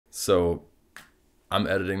So I'm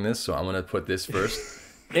editing this, so I'm going to put this first.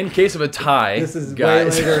 In case of a tie, This is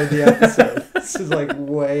guys. way later in the episode. This is like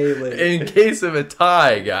way later. In case of a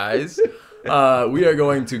tie, guys, we are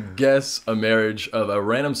going to guess a marriage of a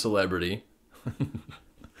random celebrity,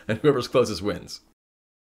 and whoever's closest wins.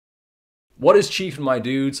 What is Chiefin, my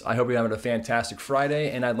dudes? I hope you're having a fantastic Friday,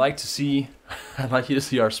 and I'd like you to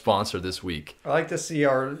see our sponsor this week. I'd like to see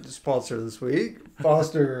our sponsor this week.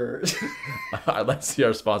 Foster. I'd like to see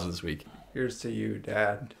our sponsor this week. Here's to you,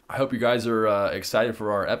 Dad. I hope you guys are excited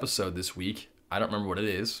for our episode this week. I don't remember what it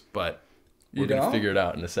is, but we're going to figure it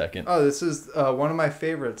out in a second. Oh, this is one of my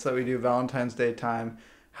favorites that we do Valentine's Day time.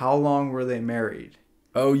 How long were they married?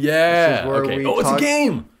 Oh, yeah. This is where okay. we It's a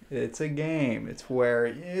game. It's a game. It's where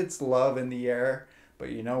it's love in the air. But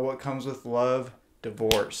you know what comes with love?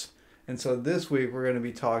 Divorce. And so this week we're going to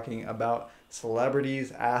be talking about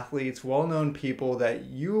celebrities, athletes, well-known people that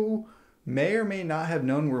you may or may not have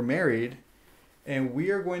known were married. And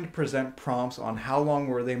we are going to present prompts on how long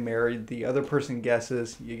were they married. The other person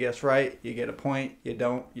guesses. You guess right, you get a point. You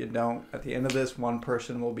don't, you don't. At the end of this, one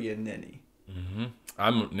person will be a ninny. Mm-hmm.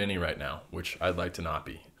 I'm ninny right now, which I'd like to not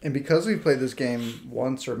be. And because we played this game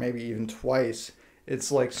once or maybe even twice,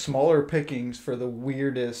 it's like smaller pickings for the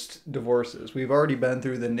weirdest divorces. We've already been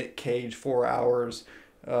through the Nick Cage 4 hours,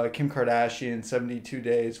 Kim Kardashian 72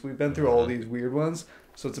 days. We've been through all these weird ones,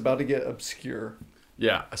 so it's about to get obscure.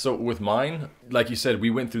 Yeah, so with mine, like you said, we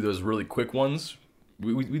went through those really quick ones.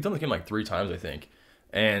 We've done the game like 3 times, I think.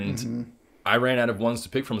 And I ran out of ones to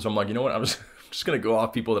pick from, so I'm like, you know what? I'm just going to go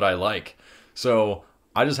off people that I like. So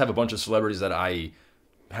I just have a bunch of celebrities that I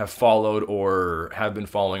have followed or have been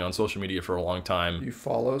following on social media for a long time. You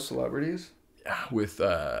follow celebrities? With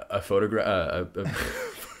a photograph, a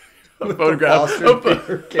photograph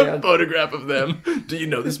of them. Do you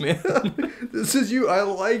know this man? This is you. I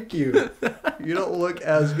like you. You don't look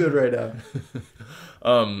as good right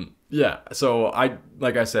now. Yeah. So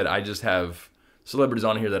like I said, I just have celebrities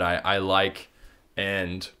on here that I like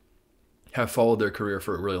and have followed their career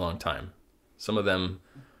for a really long time. Some of them,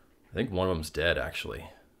 I think one of them's dead actually.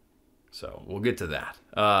 So we'll get to that.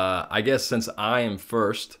 I guess since I am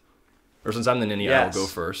first, or since I'm the ninny, Yes. I will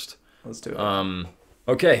go first. Let's do it.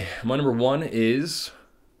 Okay, my number 1 is,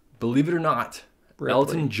 believe it or not, Ripley.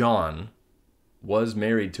 Elton John was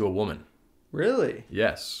married to a woman. Really?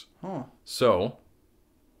 Yes. Huh. So,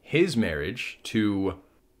 his marriage to,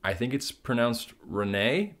 I think it's pronounced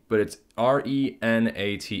Renee, but it's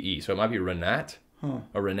Renate. So it might be Renate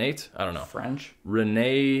or Renate. I don't know. French?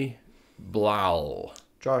 Renee Blau.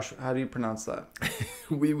 Josh, how do you pronounce that?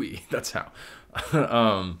 Oui. That's how.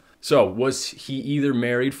 So was he either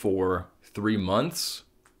married for 3 months,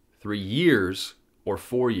 3 years, or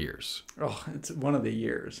 4 years? Oh, it's one of the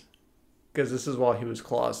years. Because this is while he was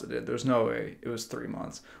closeted. There's no way it was 3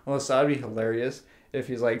 months. Unless that would be hilarious if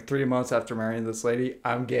he's like 3 months after marrying this lady,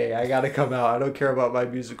 I'm gay. I got to come out. I don't care about my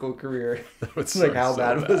musical career. It's like, how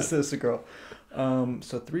bad was this girl?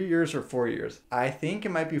 So 3 years or 4 years? I think it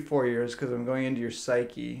might be 4 years because I'm going into your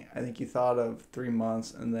psyche. I think you thought of 3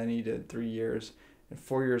 months and then you did 3 years. And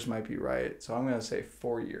 4 years might be right. So I'm going to say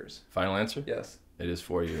 4 years. Final answer? Yes. It is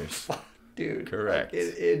 4 years. Dude. Correct.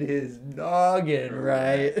 It is noggin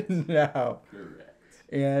right now. Correct.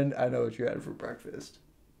 And I know what you had for breakfast.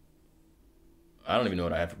 I don't even know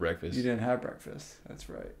what I had for breakfast. You didn't have breakfast. That's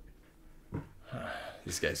right.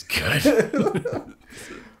 This guy's good.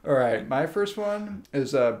 All right. My first one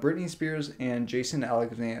is Britney Spears and Jason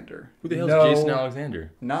Alexander. Who the hell is Jason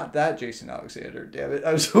Alexander? Not that Jason Alexander. Damn it.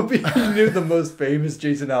 I was hoping you knew the most famous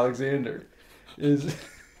Jason Alexander.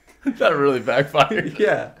 That really backfired.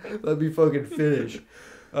 Yeah. Let me fucking finish.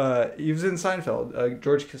 He was in Seinfeld.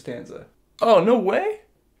 George Costanza. Oh, no way?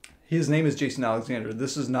 His name is Jason Alexander.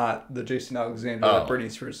 This is not the Jason Alexander that Britney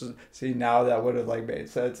Spears is. See, now that would have made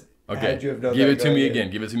sense. Okay. Had you have known Give that it to going me in. again.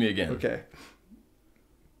 Give it to me again. Okay.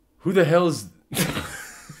 Who the hell is...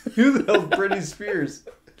 Who the hell's Britney Spears?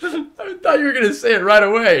 I thought you were going to say it right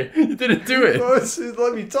away. You didn't do it.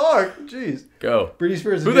 Let me talk. Jeez. Go. Britney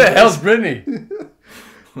Spears. Who the hell's Britney?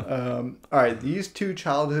 All right. These 2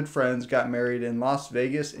 childhood friends got married in Las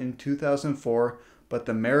Vegas in 2004, but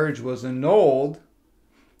the marriage was annulled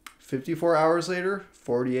 54 hours later,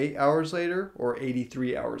 48 hours later, or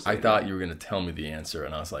 83 hours later. I thought you were going to tell me the answer,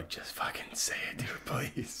 and I was like, just fucking say it, dude,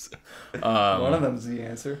 please. One of them's the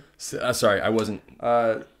answer. Sorry, I wasn't...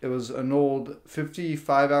 It was annulled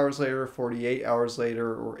 55 hours later, 48 hours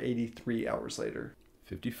later, or 83 hours later.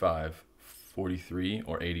 55, 43,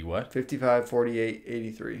 or 80 what? 55, 48,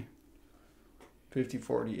 83. 50,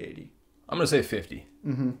 40, 80. I'm going to say 50.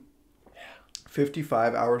 Mm-hmm.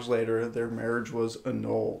 55 hours later, their marriage was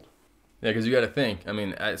annulled. Yeah, because you got to think. I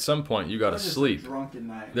mean, at some point you got to sleep. Drunken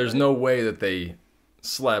night. There's no way that they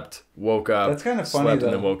slept, woke up. That's kind of funny. Slept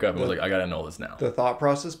and then woke up and was like, I gotta know this now. The thought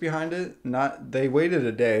process behind it. They waited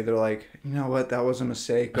a day. They're like, you know what? That was a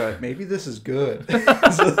mistake, but maybe this is good.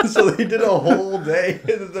 so they did a whole day.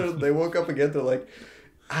 And they woke up again. They're like.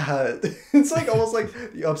 It's like almost like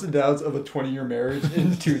the ups and downs of a 20-year marriage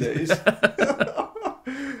in 2 days.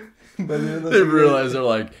 But they realize they're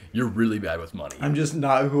like, you're really bad with money. I'm just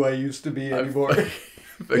not who I used to be anymore. I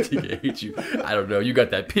fucking hate you. I don't know. You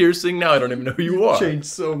got that piercing now. I don't even know who you are. Changed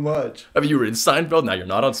so much. I mean, you were in Seinfeld. Now you're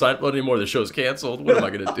not on Seinfeld anymore. The show's canceled. What am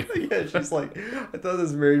I gonna do? Yeah, she's like, I thought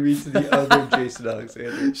this married me to the other Jason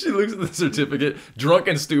Alexander. She looks at the certificate, drunk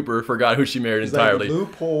and stupor, forgot who she married entirely. Like,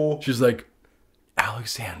 loophole. She's like,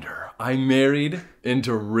 Alexander, I married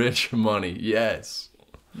into rich money. Yes.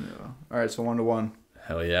 Yeah. All right, so 1-1.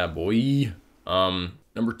 Hell yeah, boy.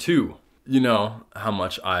 Number 2. You know how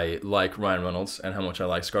much I like Ryan Reynolds and how much I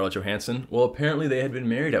like Scarlett Johansson. Well, apparently they had been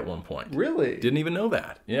married at one point. Really? Didn't even know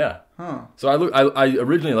that. Yeah. Huh. So I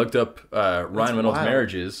originally looked up Ryan Reynolds'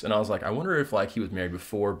 marriages, and I was like, I wonder if like he was married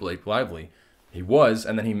before Blake Lively. He was,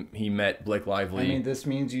 and then he met Blake Lively. I mean, this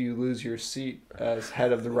means you lose your seat as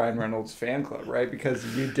head of the Ryan Reynolds fan club, right? Because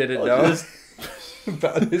you didn't know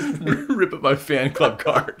about his... Rip up my fan club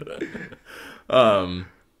card.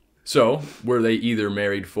 So, were they either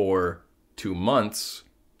married for 2 months,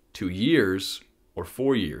 2 years, or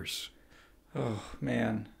 4 years? Oh,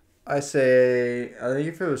 man. I think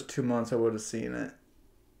if it was 2 months, I would have seen it.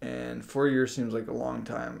 And 4 years seems like a long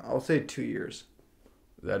time. I'll say 2 years.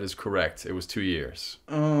 That is correct. It was 2 years.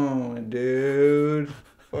 Oh, dude.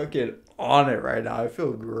 Fucking on it right now. I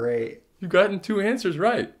feel great. You've gotten 2 answers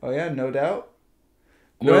right. Oh, yeah? No doubt?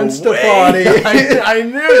 Gwen Stefani. I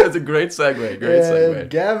knew. That's a great segue. Great segue.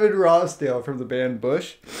 Gavin Rossdale from the band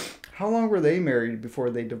Bush. How long were they married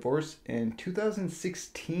before they divorced? In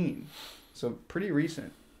 2016. So pretty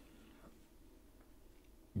recent.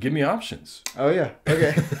 Give me options. Oh, yeah.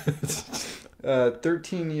 Okay.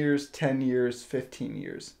 13 years, 10 years, 15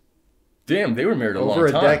 years. Damn, they were married a long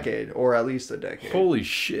time. Over a decade, or at least a decade. Holy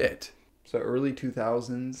shit. So early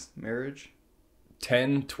 2000s marriage?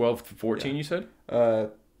 10, 12, 14, you said?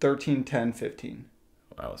 13, 10, 15.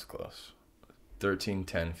 That was close. 13,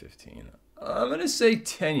 10, 15. I'm going to say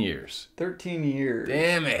 10 years. 13 years.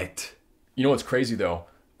 Damn it. You know what's crazy, though?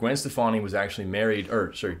 Gwen Stefani was actually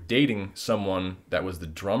dating someone that was the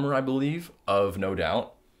drummer, I believe, of No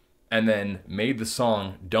Doubt, and then made the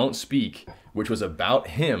song Don't Speak, which was about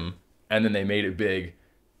him, and then they made it big,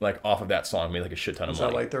 like, off of that song, made like a shit ton of money.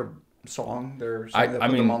 Is that like their song that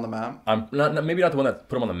put them on the map? Maybe not the one that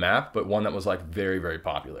put them on the map, but one that was, like, very, very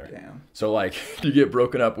popular. Damn. So, like, you get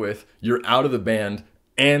broken up with, you're out of the band,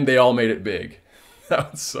 and they all made it big. That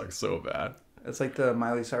would suck so bad. It's like the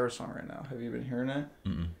Miley Cyrus song right now. Have you been hearing it?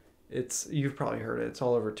 Mm-mm. You've probably heard it. It's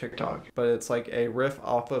all over TikTok. But it's like a riff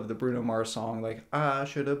off of the Bruno Mars song, like, I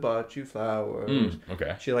should have bought you flowers.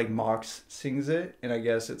 Okay. She like sings it, and I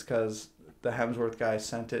guess it's because the Hemsworth guy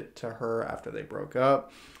sent it to her after they broke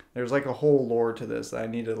up. There's like a whole lore to this that I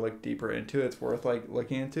need to look deeper into. It's worth like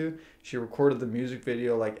looking into. She recorded the music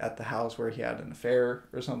video like at the house where he had an affair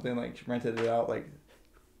or something. Like she rented it out. Like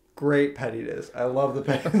great pettiness. I love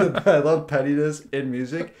I love pettiness in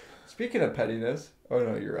music. Speaking of pettiness, oh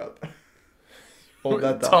no, you're up. Hold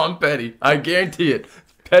that thought. Tom Petty. I guarantee it.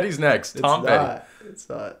 Petty's next. Tom Petty. It's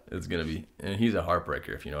not. It's gonna be, and he's a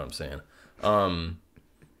heartbreaker if you know what I'm saying.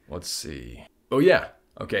 Let's see. Oh yeah.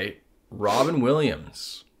 Okay. Robin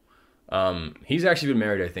Williams. He's actually been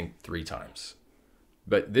married, I think, 3 times.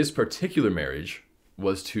 But this particular marriage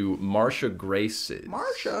was to Marsha Grace's.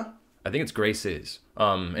 Marsha? I think it's Grace's.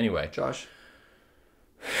 Anyway. Josh.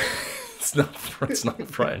 It's not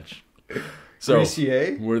French. So,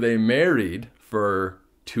 Gracier? Were they married for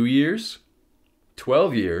 2 years,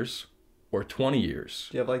 12 years, or 20 years?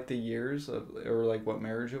 Do you have like the years or like what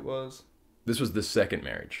marriage it was? This was the second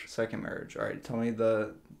marriage. Second marriage. All right. Tell me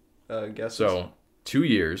the guesses. So, 2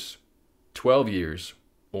 years, 12 years,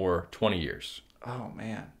 or 20 years. Oh,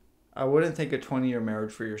 man. I wouldn't think a 20-year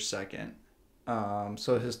marriage for your second.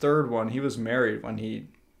 So his third one, he was married when he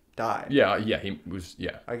died. Yeah, he was,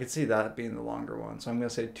 yeah. I could see that being the longer one. So I'm going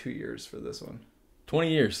to say 2 years for this one. 20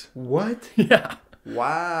 years. What? Yeah.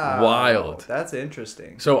 Wow. Wild. That's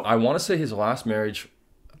interesting. So I want to say his last marriage,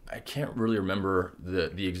 I can't really remember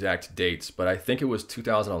the exact dates, but I think it was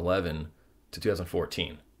 2011 to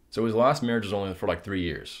 2014. So his last marriage was only for like 3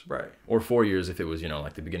 years. Right. Or 4 years if it was,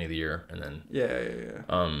 like the beginning of the year and then... Yeah.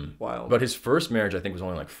 Wild. But his first marriage, I think, was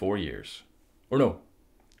only like 4 years. Or no.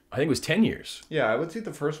 I think it was 10 years. Yeah, I would see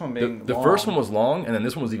the first one being The first one was long, and then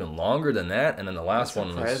this one was even longer than that, and then the last one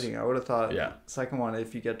was... surprising. I would have thought Yeah. second one,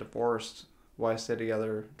 if you get divorced, why stay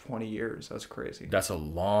together 20 years? That's crazy. That's a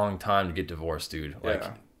long time to get divorced, dude. Like,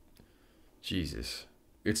 Yeah. Jesus.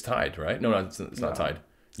 It's tied, right? No, it's not No. tied.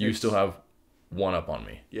 You still have one up on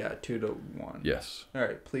me. Yeah, 2-1. Yes. All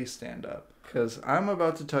right, please stand up. Because I'm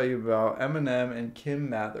about to tell you about Eminem and Kim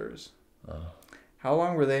Mathers. How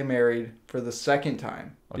long were they married for the second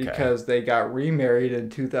time? Okay. Because they got remarried in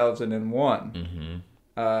 2001.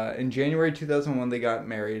 Mm-hmm. In January 2001, they got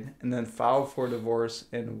married and then filed for divorce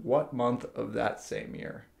in what month of that same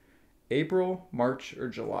year? April, March, or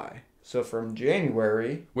July? So from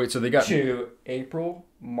January Wait, so they got... to April,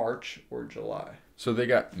 March, or July. So they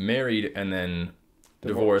got married and then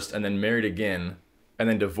divorced and then married again and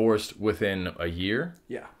then divorced within a year?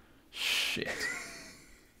 Yeah. Shit.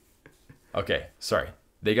 Okay, sorry.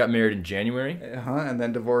 They got married in January? And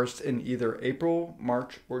then divorced in either April,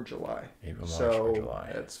 March, or July. April, March, so or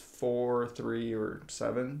July. It's 4, 3, or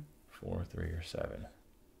 7. 4, 3, or 7.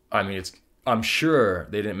 I mean, I'm sure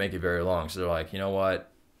they didn't make it very long, so they're like, you know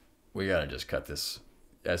what? We gotta just cut this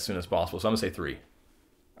as soon as possible. So I'm gonna say 3.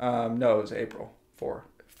 No, it was April 4.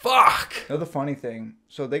 Fuck! You know the funny thing?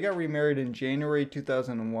 So they got remarried in January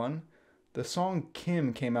 2001. The song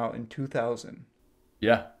Kim came out in 2000.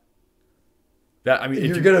 Yeah. That, I mean,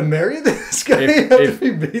 You're gonna marry this guy after he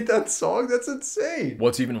made that song? That's insane.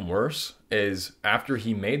 What's even worse is after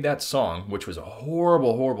he made that song, which was a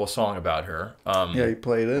horrible, horrible song about her. Yeah, he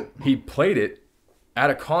played it. He played it at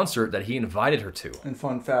a concert that he invited her to. And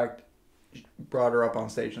fun fact, brought her up on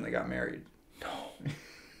stage and they got married.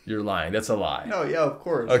 You're lying. That's a lie. No, yeah, of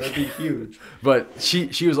course. Okay. That'd be huge. But she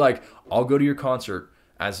was like, I'll go to your concert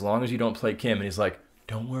as long as you don't play Kim. And he's like,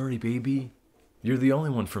 don't worry, baby. You're the only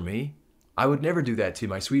one for me. I would never do that to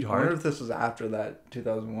my I sweetheart. wonder if this was after that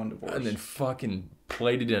 2001 divorce. And then fucking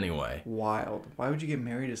played it anyway. Wild. Why would you get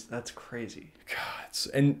married? That's crazy.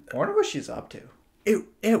 God. And I wonder what she's up to. at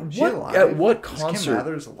Is she what alive? Is Kim concert?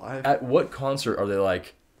 Mathers alive? At what concert are they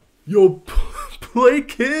like, yo, play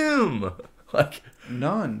Kim? Like,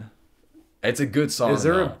 None. it's a good song. Is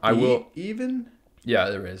there though. a beat I will. even? Yeah,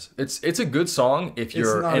 there is. It's a good song if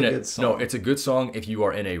you're not in a good song. No, it's a good song if you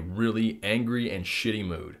are in a really angry and shitty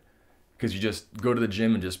mood, because you just go to the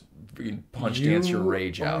gym and just freaking punch dance your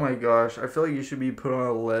rage out. Oh my gosh, I feel like you should be put on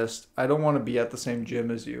a list. I don't want to be at the same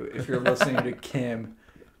gym as you if you're listening to Kim,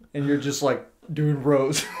 and you're just like doing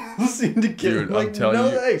rows listening to Kim. Dude, like, I'm telling no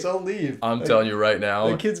you, thanks, I'll leave. I'm telling you right now,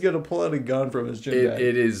 the kid's gonna pull out a gun from his gym bag.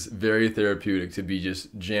 it is very therapeutic to be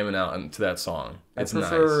just jamming out to that song. It's I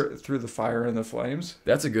prefer nice. Through the Fire and the Flames.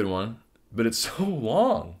 That's a good one, but it's so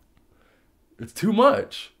long. It's too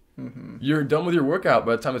much. Mm-hmm. You're done with your workout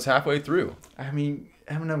by the time it's halfway through. I mean,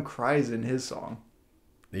 Eminem cries in his song.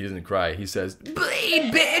 He doesn't cry. He says,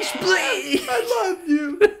 "Bleed, bitch, bleed." I love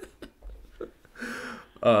you.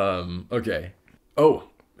 Okay. Oh,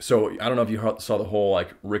 so I don't know if you saw the whole like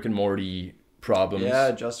Rick and Morty problems.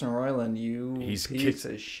 Yeah, Justin Roiland, He's piece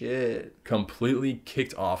of shit. Completely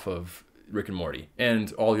kicked off of Rick and Morty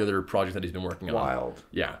and all the other projects that he's been working on. Wild.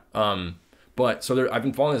 Yeah. But so I've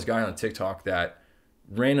been following this guy on TikTok that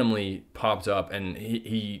randomly popped up, and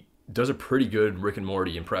he does a pretty good Rick and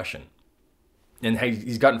Morty impression, and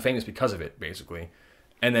he's gotten famous because of it, basically.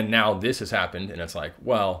 And then now this has happened, and it's like,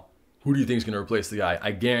 well, who do you think is going to replace the guy?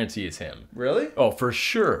 I guarantee it's him. Really? Oh, for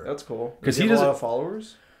sure. That's cool. Because he he has a doesn't. lot of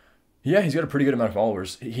followers. Yeah, he's got a pretty good amount of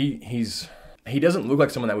followers. He doesn't look like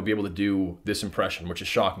someone that would be able to do this impression, which is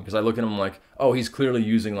shocking. Because I look at him like, oh, he's clearly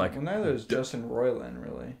using like. Well, neither is Justin Roiland,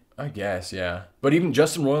 really. I guess, yeah. But even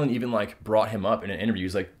Justin Roiland even like brought him up in an interview.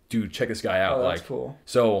 He's like, dude, check this guy out. Oh, that's like, cool.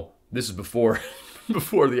 So this is before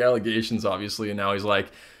the allegations, obviously, and now he's like,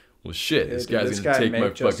 well, shit, Yeah, this dude, guy's gonna take my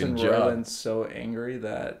Justin fucking job. Roiland so angry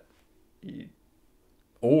that he...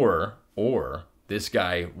 Or this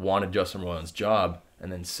guy wanted Justin Roiland's job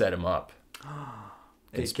and then set him up.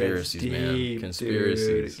 Conspiracies, man.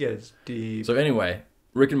 Conspiracies. Dude. It gets deep. So anyway,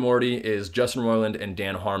 Rick and Morty is Justin Roiland and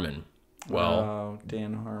Dan Harmon. Well,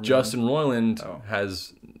 Dan Harmon. Justin Roiland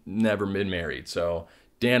has never been married, so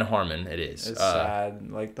Dan Harmon it is. It's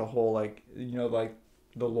sad. Like the whole like like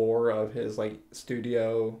the lore of his like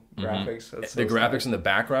studio graphics. That's The so graphics sad. in the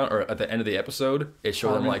background or at the end of the episode, it showed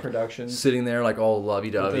them Harmon like Productions. sitting there like all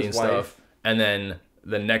lovey-dovey With and his stuff. wife. And then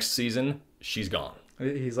the next season, she's gone.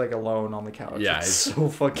 He's like alone on the couch. Yeah, it's it's so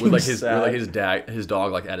fucking With like his sad. his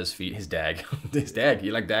dog like at his feet. His dag. His dag.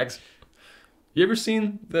 You like dags? You ever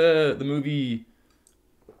seen the movie?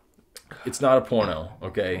 It's not a porno,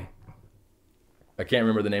 okay? I can't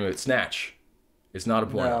remember the name of it. Snatch. It's not a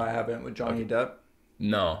porno. No, I haven't with Johnny Depp.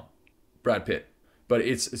 No. Brad Pitt. But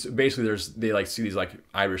it's basically they like see these like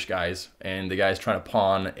Irish guys, and the guy's trying to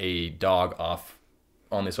pawn a dog off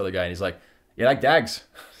on this other guy, and he's like, "You like dags?"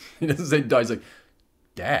 He doesn't say dog. He's like,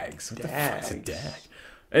 "Dags." What the fuck is a dag?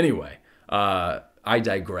 Anyway, I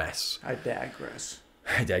digress. I digress.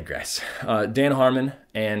 Dan Harmon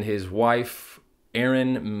and his wife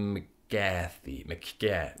Erin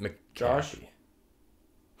McGathy. Josh?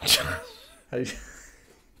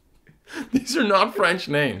 These are not French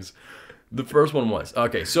names. The first one was.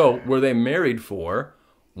 Okay, so were they married for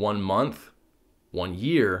 1 month, 1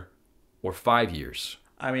 year, or 5 years?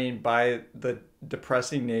 I mean, by the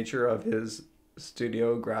depressing nature of his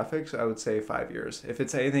studio graphics, I would say 5 years. If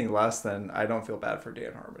it's anything less, then I don't feel bad for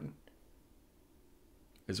Dan Harmon.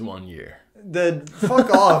 It's 1 year. Then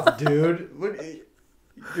fuck off, dude.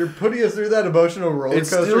 You're putting us through that emotional roller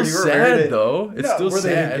coaster. It's still sad, though. It's still sad.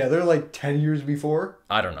 Were they together like 10 years before?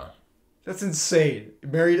 I don't know. That's insane.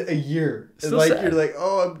 Married a year. Still and sad. You're like,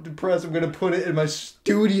 oh, I'm depressed. I'm going to put it in my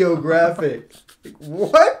studio graphic. Like,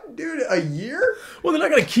 what? Dude, a year? Well, they're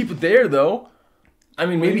not going to keep it there, though. I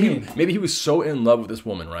mean, maybe he was so in love with this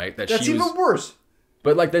woman, right? That's even worse.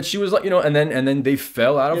 But like that she was like, and then they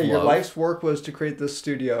fell out of love. Your life's work was to create this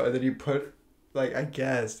studio, and then you put, like, I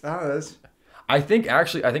guess. I don't know. I think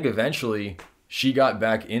eventually she got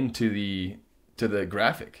back into the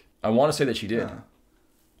graphic. I want to say that she did.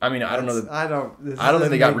 I mean, I don't know. I don't think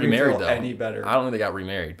they got remarried though. Any better? I don't think they got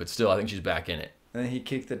remarried, but still, I think she's back in it. And then he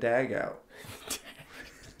kicked the dag out.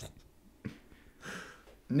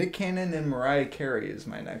 Nick Cannon and Mariah Carey is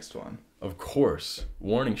my next one. Of course,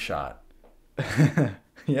 warning shot.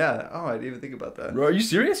 Yeah. Oh, I didn't even think about that. Bro, are you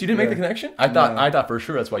serious? You didn't make the connection? I thought for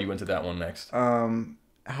sure that's why you went to that one next.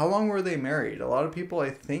 How long were they married? A lot of people, I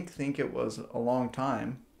think it was a long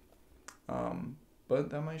time. But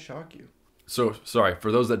that might shock you. So, sorry,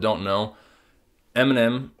 for those that don't know,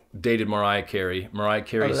 Eminem dated Mariah Carey. Mariah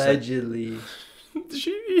Carey allegedly.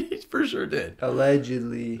 She for sure did.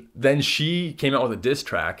 Allegedly. Then she came out with a diss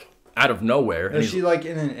track out of nowhere. And she, like,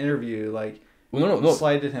 in an interview, like, no.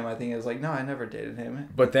 slighted him. I think it was like, no, I never dated him.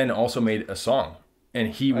 But then also made a song. And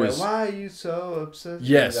he was... Why are you so obsessed?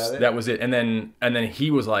 Yes, that was it. And then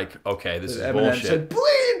he was like, okay, this is Eminem bullshit. Said,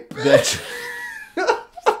 bleed, bitch!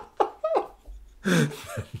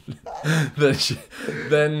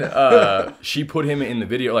 then she put him in the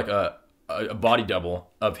video, like a body double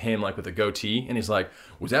of him, like with a goatee. And he's like,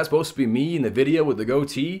 was that supposed to be me in the video with the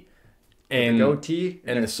goatee? And the goatee?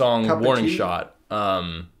 And the song Warning Shot.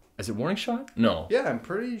 Is it Warning Shot? No. Yeah, I'm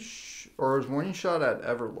pretty or is Warning Shot at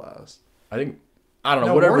Everlast? I don't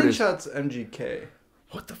know, whatever Warning it is. Shot's MGK.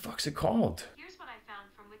 What the fuck's it called? Here's what I found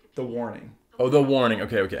from Wikipedia. The Warning. Oh, The Warning.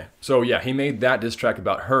 Okay. So, yeah, he made that diss track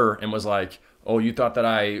about her and was like, oh, you thought that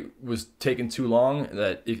I was taking too long?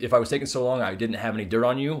 That if I was taking so long, I didn't have any dirt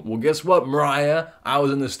on you? Well, guess what, Mariah? I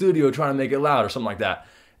was in the studio trying to make it loud or something like that.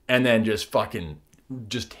 And then just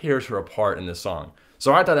tears her apart in this song.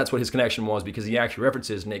 So I thought that's what his connection was because he actually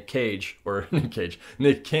references Nick Cannon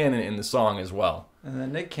in the song as well. And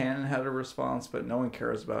then Nick Cannon had a response, but no one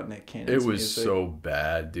cares about Nick Cannon's It was music. so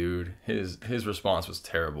bad, dude. His response was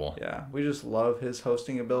terrible. Yeah, we just love his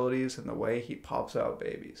hosting abilities and the way he pops out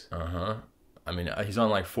babies. Uh-huh. I mean, he's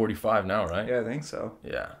on like 45 now, right? Yeah, I think so.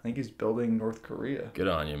 Yeah. I think he's building North Korea. Good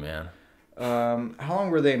on you, man. How long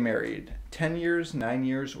were they married? 10 years, 9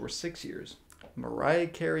 years, or 6 years? Mariah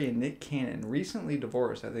Carey and Nick Cannon recently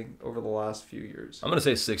divorced, I think, over the last few years. I'm going to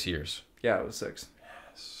say 6 years. Yeah, it was 6.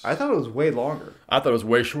 Yes. I thought it was way longer. I thought it was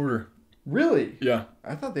way shorter. Really? Yeah.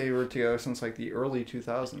 I thought they were together since like the early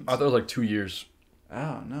 2000s. I thought it was like 2 years.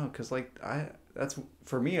 Oh, no, because like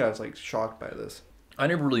for me, I was like shocked by this. I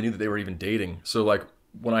never really knew that they were even dating. So like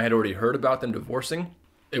when I had already heard about them divorcing,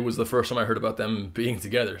 it was the first time I heard about them being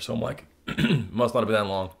together. So I'm like, must not have been that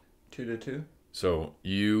long. 2-2. So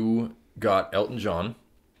you got Elton John,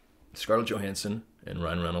 Scarlett Johansson, and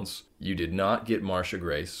Ryan Reynolds. You did not get Marcia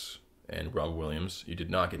Grace and Rob Williams. You did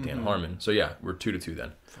not get Dan Harmon. So yeah, we're 2-2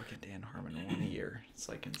 then. Fucking Dan Harmon won a year. It's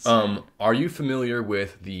like insane. Are you familiar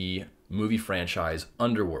with the movie franchise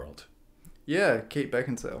Underworld? Yeah, Kate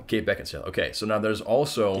Beckinsale. Kate Beckinsale. Okay, so now there's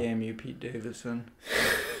also... Damn you, Pete Davidson.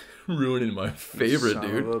 Ruining my favorite,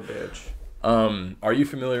 dude. Son of a bitch. Are you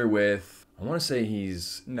familiar with... I want to say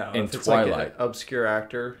he's in it's Twilight. Like an obscure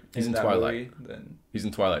actor. He's in that Twilight. Movie, then... He's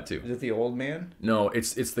in Twilight too. Is it the old man? No,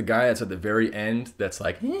 it's the guy that's at the very end. That's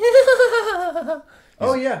like.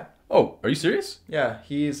 Oh yeah. Oh, are you serious? Yeah,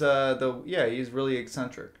 he's he's really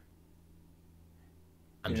eccentric.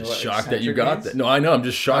 I'm just shocked that you got that. No, I know. I'm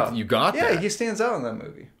just shocked that you got that. Yeah, he stands out in that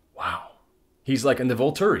movie. Wow. He's like in the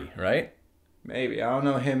Volturi, right? Maybe. I don't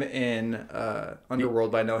know him in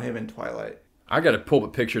Underworld, but I know him in Twilight. I got to pull up a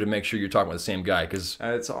picture to make sure you're talking about the same guy, because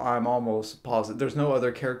I'm almost positive. There's no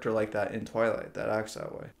other character like that in Twilight that acts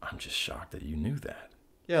that way. I'm just shocked that you knew that.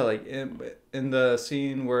 Yeah, like in the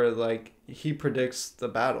scene where like he predicts the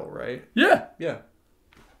battle, right? Yeah. Yeah.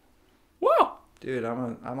 Wow. Dude,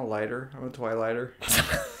 I'm a lighter. I'm a Twilighter.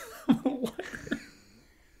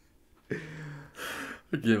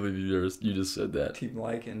 I can't believe you just said that. Team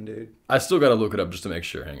Lycan, dude. I still got to look it up just to make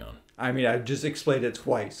sure. Hang on. I mean, I just explained it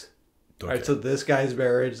twice. Okay. All right, so this guy's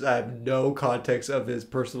marriage, I have no context of his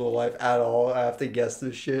personal life at all. I have to guess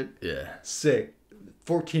this shit. Yeah. Sick.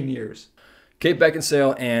 14 years. Kate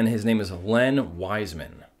Beckinsale and his name is Len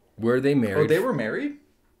Wiseman. Were they married? Oh, they were married?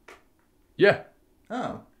 Yeah.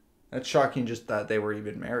 Oh. That's shocking just that they were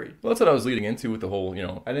even married. Well, that's what I was leading into with the whole,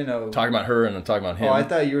 I didn't know. talking about her and then talking about him. Oh, I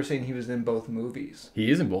thought you were saying he was in both movies.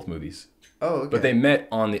 He is in both movies. Oh, okay. But they met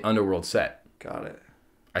on the Underworld set. Got it.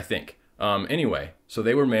 I think. Anyway, so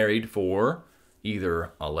they were married for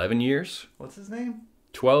either 11 years, What's his name?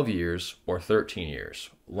 12 years, or 13 years.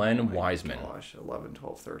 Len Wiseman. Gosh, 11,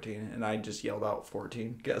 12, 13. And I just yelled out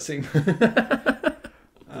 14, guessing.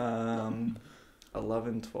 11,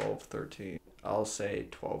 12, 13. I'll say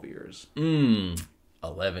 12 years. 11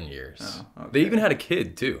 years. Oh, okay. They even had a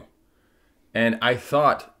kid, too. And I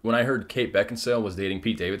thought, when I heard Kate Beckinsale was dating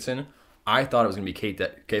Pete Davidson, I thought it was going to be Kate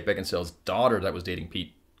Beckinsale's daughter that was dating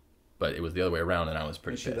Pete. But it was the other way around, and I was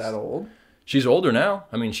pretty Is she pissed. that old? She's older now.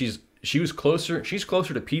 I mean, she's closer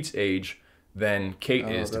to Pete's age than Kate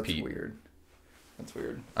is to Pete. That's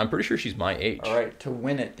weird. I'm pretty sure she's my age. All right, to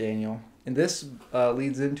win it, Daniel. And this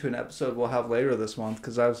leads into an episode we'll have later this month,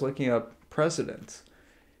 because I was looking up presidents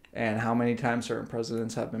and how many times certain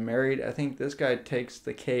presidents have been married. I think this guy takes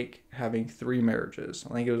the cake having 3 marriages.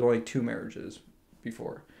 I think it was only 2 marriages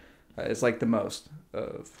before. It's like the most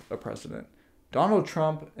of a president. Donald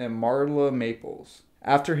Trump and Marla Maples.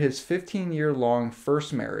 After his 15-year-long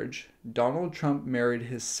first marriage, Donald Trump married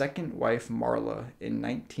his second wife, Marla, in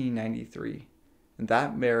 1993. And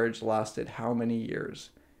that marriage lasted how many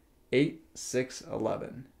years? 8, 6,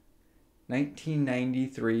 11.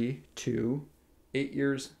 1993 to 8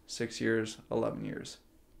 years, 6 years, 11 years.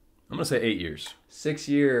 I'm going to say 8 years. 6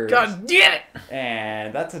 years. God damn it!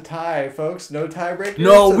 And that's a tie, folks. No tiebreaker.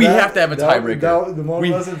 No, so we have to have a tiebreaker. The one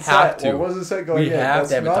wasn't set. One wasn't set going in. We have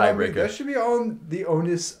to have a tiebreaker. That should be on the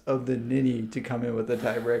onus of the ninny to come in with a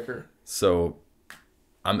tiebreaker. So,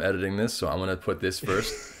 I'm editing this, so I'm going to put this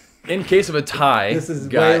first. In case of a tie, this is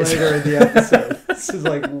guys, way later in the episode. This is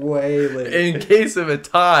like way later. In case of a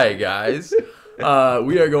tie, guys, we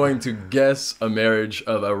are going to guess a marriage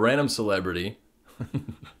of a random celebrity,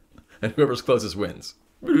 and whoever's closest wins.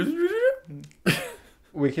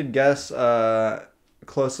 We could guess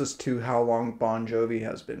closest to how long Bon Jovi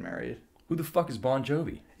has been married. Who the fuck is Bon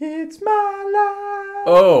Jovi? It's my life.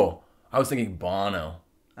 Oh, I was thinking Bono.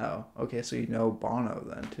 Oh, okay, so you know Bono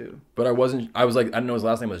then too. But I was like, I didn't know his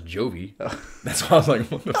last name was Jovi. Oh. That's why I was like,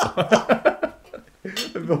 what the fuck?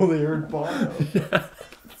 I've only heard Bono. Yeah.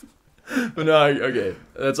 But no, okay,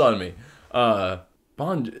 that's on me.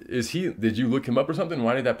 Did you look him up or something?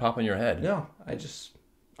 Why did that pop in your head? No,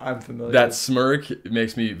 I'm familiar. That smirk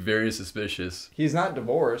makes me very suspicious. He's not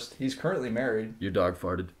divorced. He's currently married. Your dog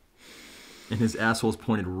farted. And his asshole's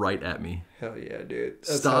pointed right at me. Hell yeah, dude.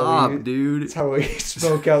 Stop, dude. That's how we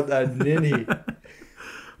smoke out that ninny.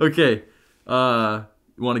 Okay. You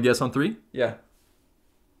want to guess on 3? Yeah.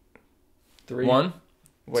 3. 1,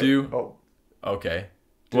 Wait, 2. Oh. Okay.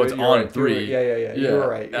 Well, it's on right, 3. Yeah. You were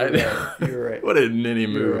right. You were right. What a ninny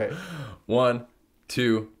move. You were right. 1,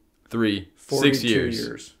 2, 3, 6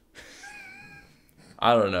 years.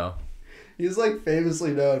 I don't know. He's like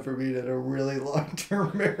famously known for being in a really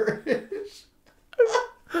long-term marriage.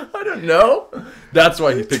 I don't know. That's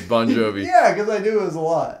why he picked Bon Jovi. Yeah, because I knew it was a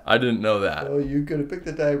lot. I didn't know that. Oh, you could have picked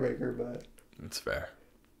the tiebreaker, but... That's fair.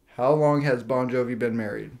 How long has Bon Jovi been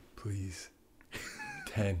married? Please.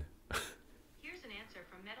 10. Here's an answer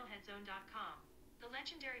from MetalheadZone.com. The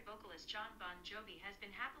legendary vocalist John Bon Jovi has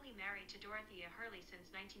been happily married to Dorothea Hurley since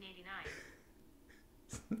 1989.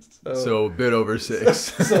 So a bit over 6.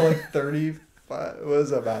 So like 35. What is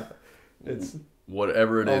that math? It's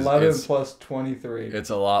whatever it is. 11 plus 23. It's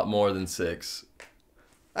a lot more than 6.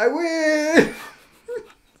 I win!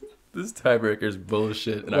 This tiebreaker is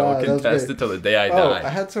bullshit, and Wow, I will contest it till the day I die. I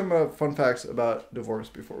had some fun facts about divorce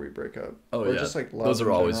before we break up. Oh, or yeah. Just like love those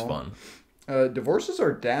are always general. fun. Divorces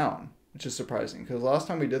are down, which is surprising, because last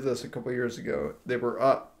time we did this a couple years ago, they were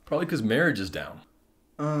up. Probably because marriage is down.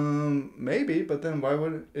 Maybe, but then why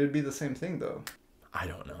would it be the same thing, though? I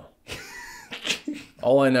don't know.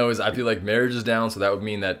 All I know is I feel like marriage is down, so that would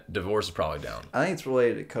mean that divorce is probably down. I think it's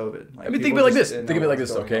related to COVID. Like, I mean, think of it like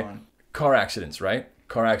this. Okay? car accidents, right?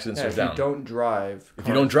 Car accidents Yeah, are if down. you don't drive, If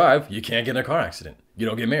you don't drive, you can't get in a car accident. You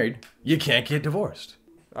don't get married, you can't get divorced.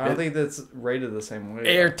 I don't think that's rated the same way.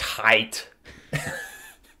 Airtight.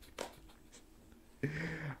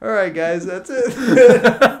 All right, guys, that's it.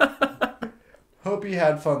 Hope you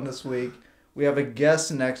had fun this week. We have a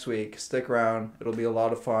guest next week. Stick around. It'll be a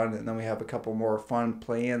lot of fun. And then we have a couple more fun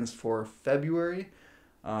plans for February.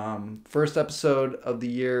 First episode of the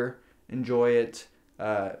year. Enjoy it.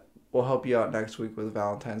 We'll help you out next week with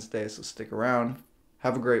Valentine's Day, so stick around.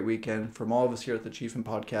 Have a great weekend. From all of us here at the Chiefin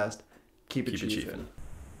Podcast, keep it Chiefin'.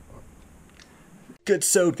 Good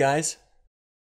sewed, guys.